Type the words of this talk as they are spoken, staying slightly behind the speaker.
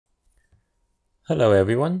Hello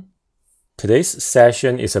everyone. Today's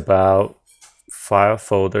session is about file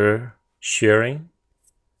folder sharing.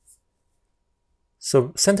 So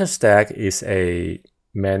CentreStack is a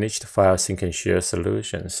managed file sync and share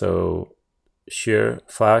solution. So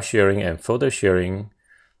file sharing and folder sharing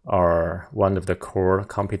are one of the core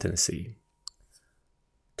competency.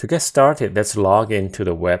 To get started, let's log into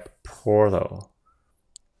the web portal.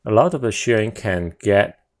 A lot of the sharing can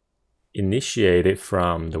get initiated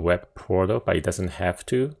from the web portal, but it doesn't have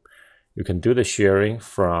to. You can do the sharing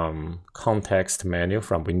from context menu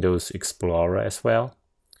from Windows Explorer as well,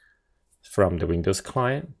 from the Windows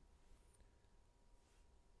client.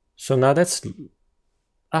 So now let's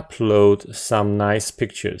upload some nice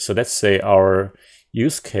pictures. So let's say our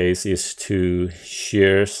use case is to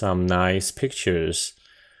share some nice pictures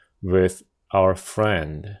with our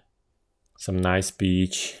friend, some nice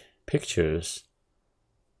beach pictures.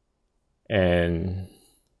 And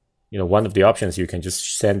one of the options, you can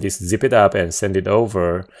just zip it up and send it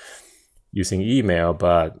over using email.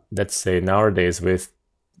 But let's say nowadays with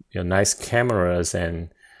nice cameras,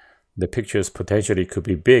 and the pictures potentially could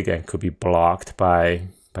be big and could be blocked by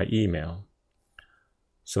email.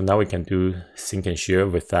 So now we can do sync and share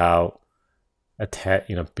without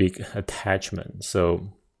big attachment.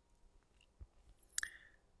 So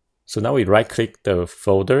now we right click the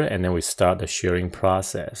folder and then we start the sharing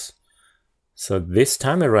process. So this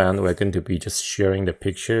time around, we're going to be just sharing the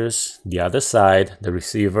pictures. The other side, the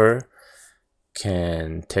receiver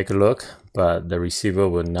can take a look, but the receiver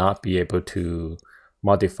will not be able to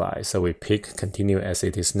modify. So we pick continue as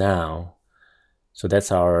it is now. So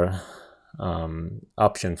that's our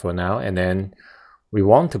option for now. And then we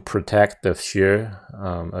want to protect the share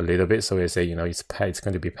a little bit. So we say, it's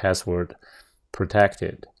going to be password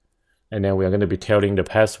protected. And then we are going to be telling the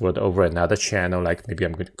password over another channel, like maybe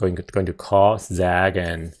I'm going to call Zag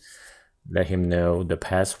and let him know the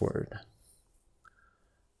password.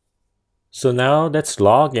 So now let's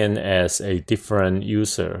log in as a different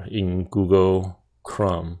user in Google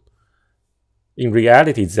Chrome. In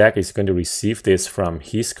reality, Zach is going to receive this from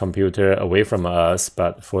his computer away from us,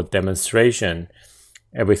 but for demonstration,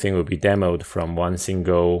 everything will be demoed from one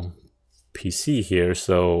single PC here.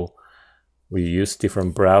 So we use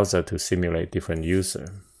different browser to simulate different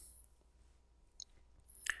user.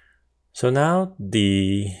 So now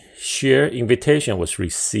the share invitation was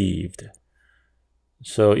received.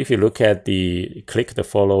 So if you look at click the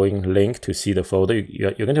following link to see the folder,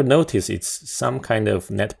 you're going to notice it's some kind of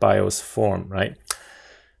NetBIOS form, right?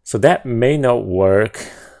 So that may not work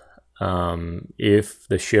if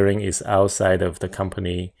the sharing is outside of the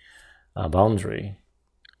company boundary.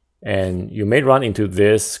 And you may run into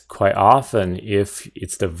this quite often if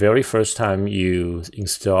it's the very first time you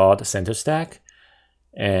installed CentreStack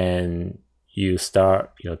and you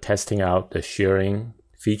start testing out the sharing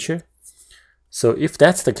feature. So if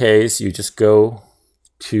that's the case, you just go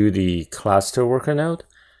to the cluster worker node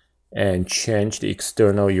and change the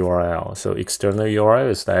external URL. So external URL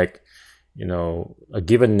is like a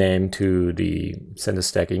given name to the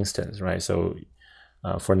CentreStack instance, right? So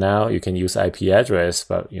for now, you can use IP address,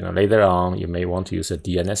 but later on you may want to use a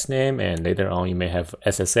DNS name, and later on you may have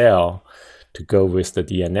SSL to go with the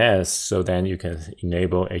DNS. So then you can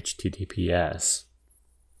enable HTTPS.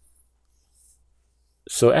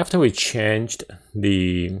 So after we changed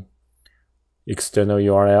the external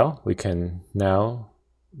URL, we can now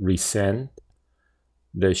resend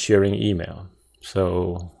the sharing email.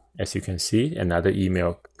 So as you can see, another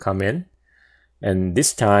email come in. And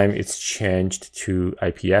this time it's changed to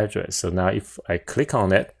IP address. So now if I click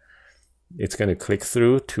on it, it's going to click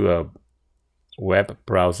through to a web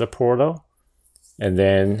browser portal. And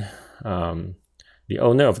then the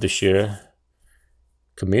owner of the share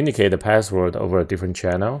communicate the password over a different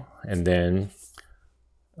channel. And then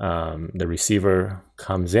the receiver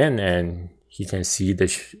comes in and he can see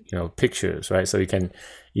the pictures, right? So you can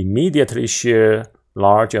immediately share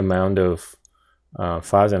large amount of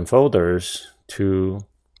files and folders to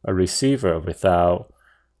a receiver without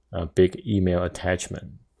a big email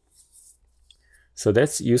attachment. So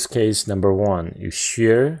that's use case number one. You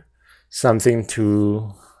share something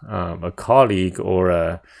to a colleague or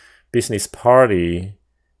a business party,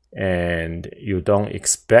 and you don't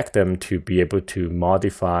expect them to be able to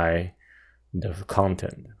modify the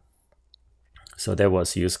content. So that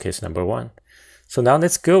was use case number one. So now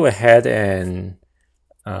let's go ahead and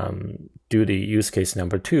do the use case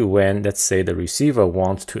number two, when let's say the receiver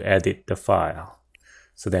wants to edit the file.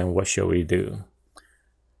 So then what shall we do?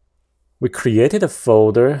 We created a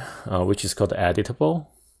folder which is called editable,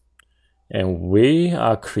 and we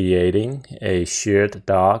are creating a shared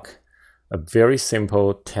doc a very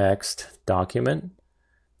simple text document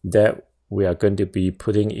that we are going to be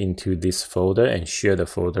putting into this folder and share the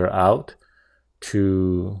folder out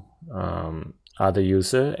to other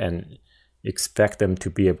users and expect them to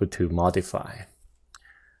be able to modify.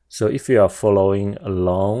 So if you are following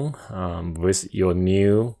along with your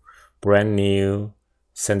brand new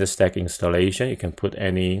CentreStack installation, you can put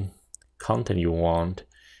any content you want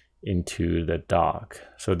into the doc.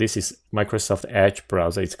 So this is Microsoft Edge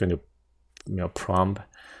browser. It's going to prompt,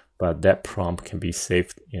 but that prompt can be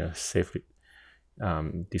safely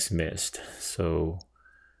dismissed. So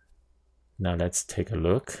now let's take a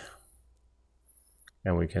look,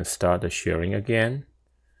 and we can start the sharing again.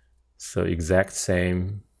 So exact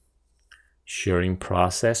same sharing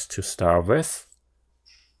process to start with.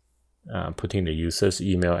 Putting the user's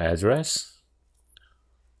email address,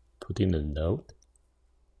 putting the note,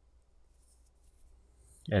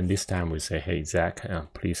 and this time we say, hey Zach,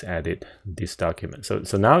 please edit this document.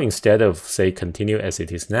 So now instead of say continue as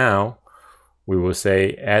it is now, we will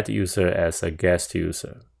say add user as a guest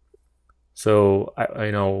user. So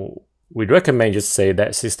we recommend just say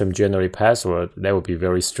that system generate password. That would be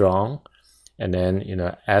very strong, and then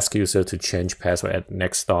ask user to change password at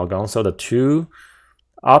next logon. So the two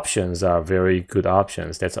options are very good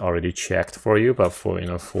options. That's already checked for you, but for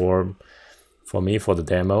me, for the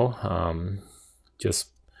demo, just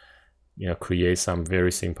create some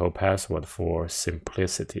very simple password for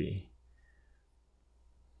simplicity.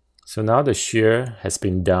 So now the share has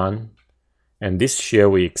been done, and this share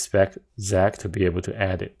we expect Zach to be able to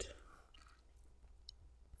edit.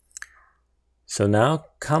 So now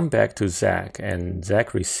come back to Zach, and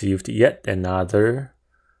Zach received yet another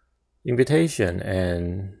invitation,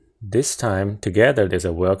 and this time together there's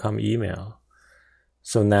a welcome email.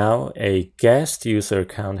 So now a guest user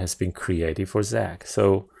account has been created for Zach.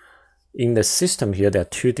 So in the system here, there are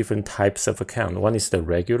two different types of account. One is the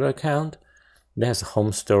regular account that has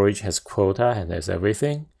home storage, has quota, and has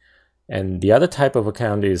everything. And the other type of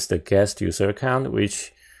account is the guest user account,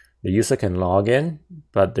 which the user can log in,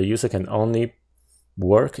 but the user can only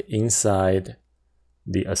work inside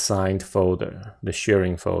the assigned folder, the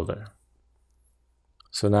sharing folder.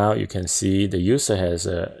 So now you can see the user has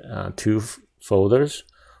two folders.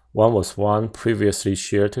 One was one previously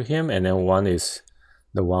shared to him, and then one is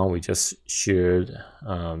the one we just shared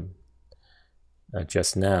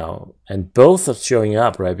just now. And both are showing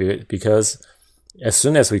up, right? Because as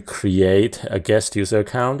soon as we create a guest user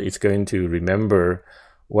account, it's going to remember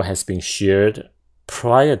what has been shared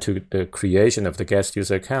prior to the creation of the guest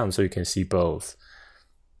user account, so you can see both.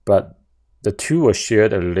 But the two were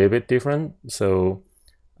shared a little bit different, so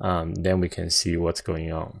then we can see what's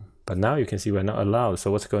going on. But now you can see we're not allowed.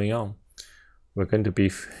 So what's going on? We're going to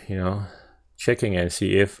be, checking and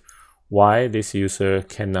see why this user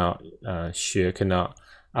cannot cannot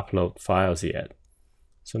upload files yet.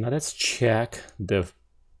 So now let's check the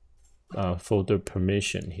folder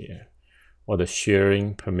permission here, or the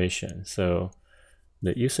sharing permission. So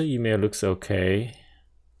the user email looks okay.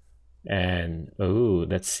 And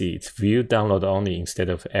let's see, it's view download only instead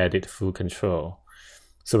of edit full control.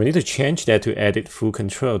 So we need to change that to edit full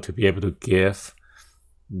control to be able to give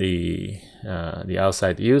the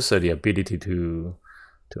outside user the ability to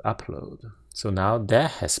upload. So now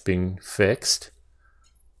that has been fixed.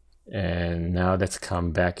 And now let's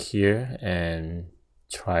come back here and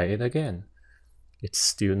try it again. It's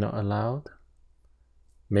still not allowed.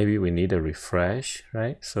 Maybe we need a refresh,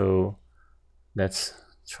 right? So let's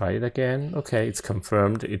try it again. Okay, it's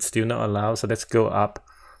confirmed. It's still not allowed. So let's go up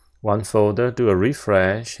one folder, do a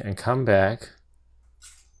refresh, and come back.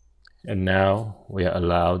 And now we are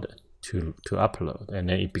allowed to upload, and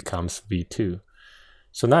then it becomes V2.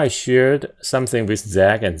 So now I shared something with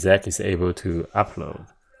Zach, and Zach is able to upload.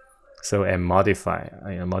 So and modify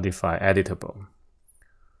editable.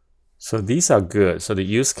 So these are good. So the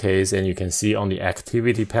use case, and you can see on the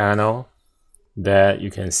activity panel that you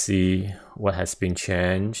can see what has been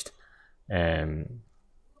changed and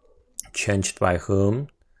changed by whom.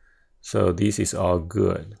 So this is all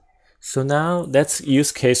good. So now that's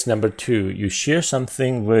use case number 2. You share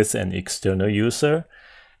something with an external user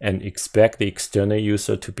and expect the external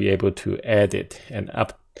user to be able to edit and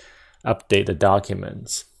update the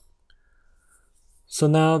documents. So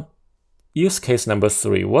now use case number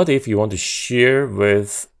 3. What if you want to share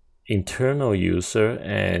with internal user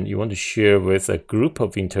and you want to share with a group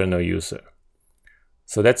of internal user?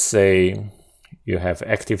 So let's say you have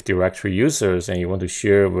Active Directory users and you want to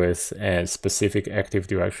share with a specific Active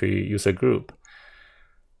Directory user group.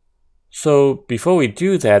 So before we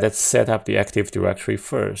do that, let's set up the Active Directory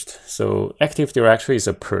first. So Active Directory is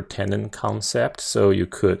a per tenant concept. So you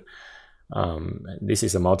could This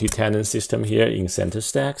is a multi-tenant system here in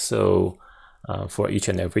CentreStack. So for each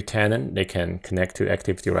and every tenant, they can connect to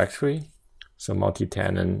Active Directory. So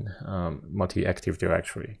multi-tenant, multi-Active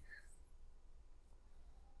Directory.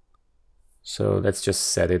 So let's just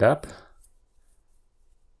set it up.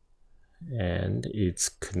 And it's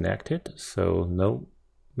connected. So no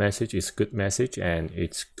message is good message, and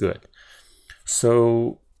it's good.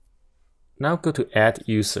 So now go to add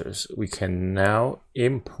users. We can now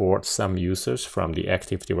import some users from the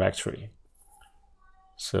Active Directory.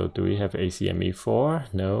 So do we have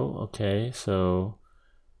ACME4? No. Okay, so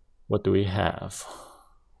what do we have?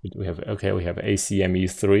 We have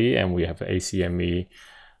ACME3 and we have ACME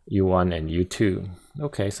U1 and U2.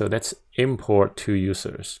 Okay, so let's import 2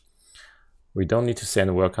 users. We don't need to send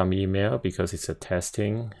a welcome email because it's a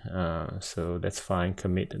testing, so that's fine.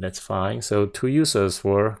 Commit, that's fine. So 2 users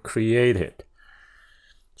were created.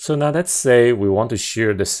 So now let's say we want to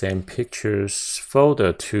share the same pictures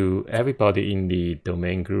folder to everybody in the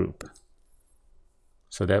domain group.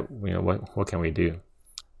 So that, you know, what can we do?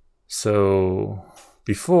 So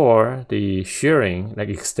before, the sharing, like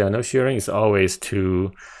external sharing, is always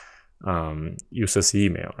to user's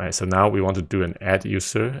email, right? So now we want to do an add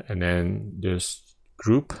user, and then there's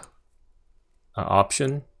group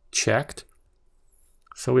option checked.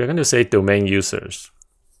 So we're going to say domain users,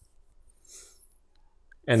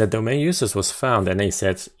 and the domain users was found, and it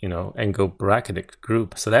says, you know, angle bracketed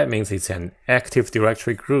group. So that means it's an Active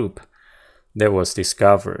Directory group that was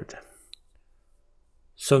discovered.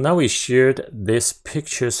 So now we shared this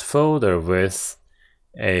pictures folder with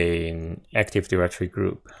an Active Directory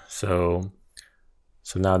group. So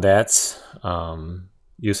now that's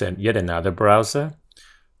using yet another browser.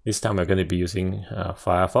 This time we're going to be using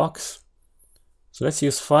Firefox. So let's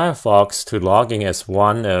use Firefox to log in as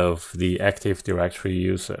one of the Active Directory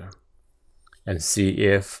user and see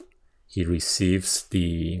if he receives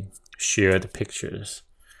the shared pictures.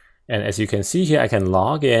 And as you can see here, I can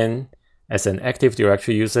log in as an Active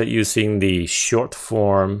Directory user using the short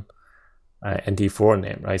form NT4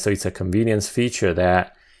 name, right? So it's a convenience feature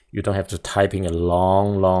that you don't have to type in a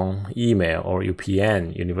long email or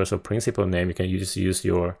UPN, Universal Principal Name. You can just use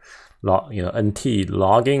your NT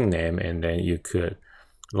login name, and then you could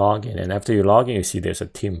log in. And after you log in, you see there's a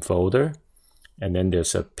team folder, and then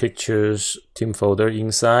there's a pictures team folder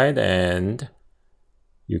inside, and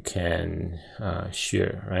you can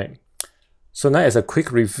share, right? So now as a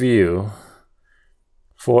quick review,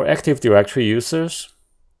 for Active Directory users,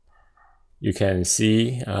 you can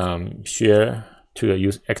see share to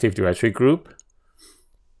a Active Directory group.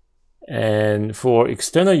 And for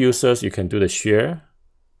external users, you can do the share.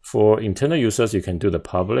 For internal users, you can do the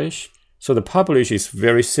publish. So the publish is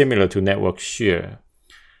very similar to network share.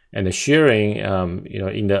 And the sharing,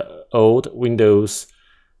 in the old Windows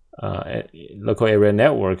local area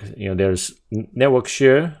network, there's network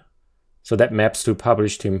share. So that maps to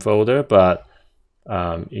publish team folder, but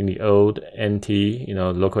in the old NT,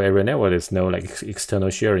 local area network, there's no like external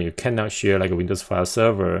sharing. You cannot share like a Windows file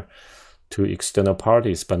server to external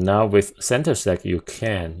parties. But now with CentreStack, you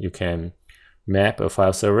can map a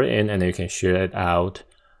file server in, and then you can share it out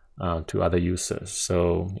to other users.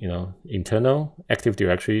 So internal Active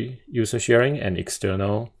Directory user sharing and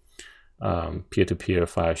external peer-to-peer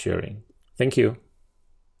file sharing. Thank you.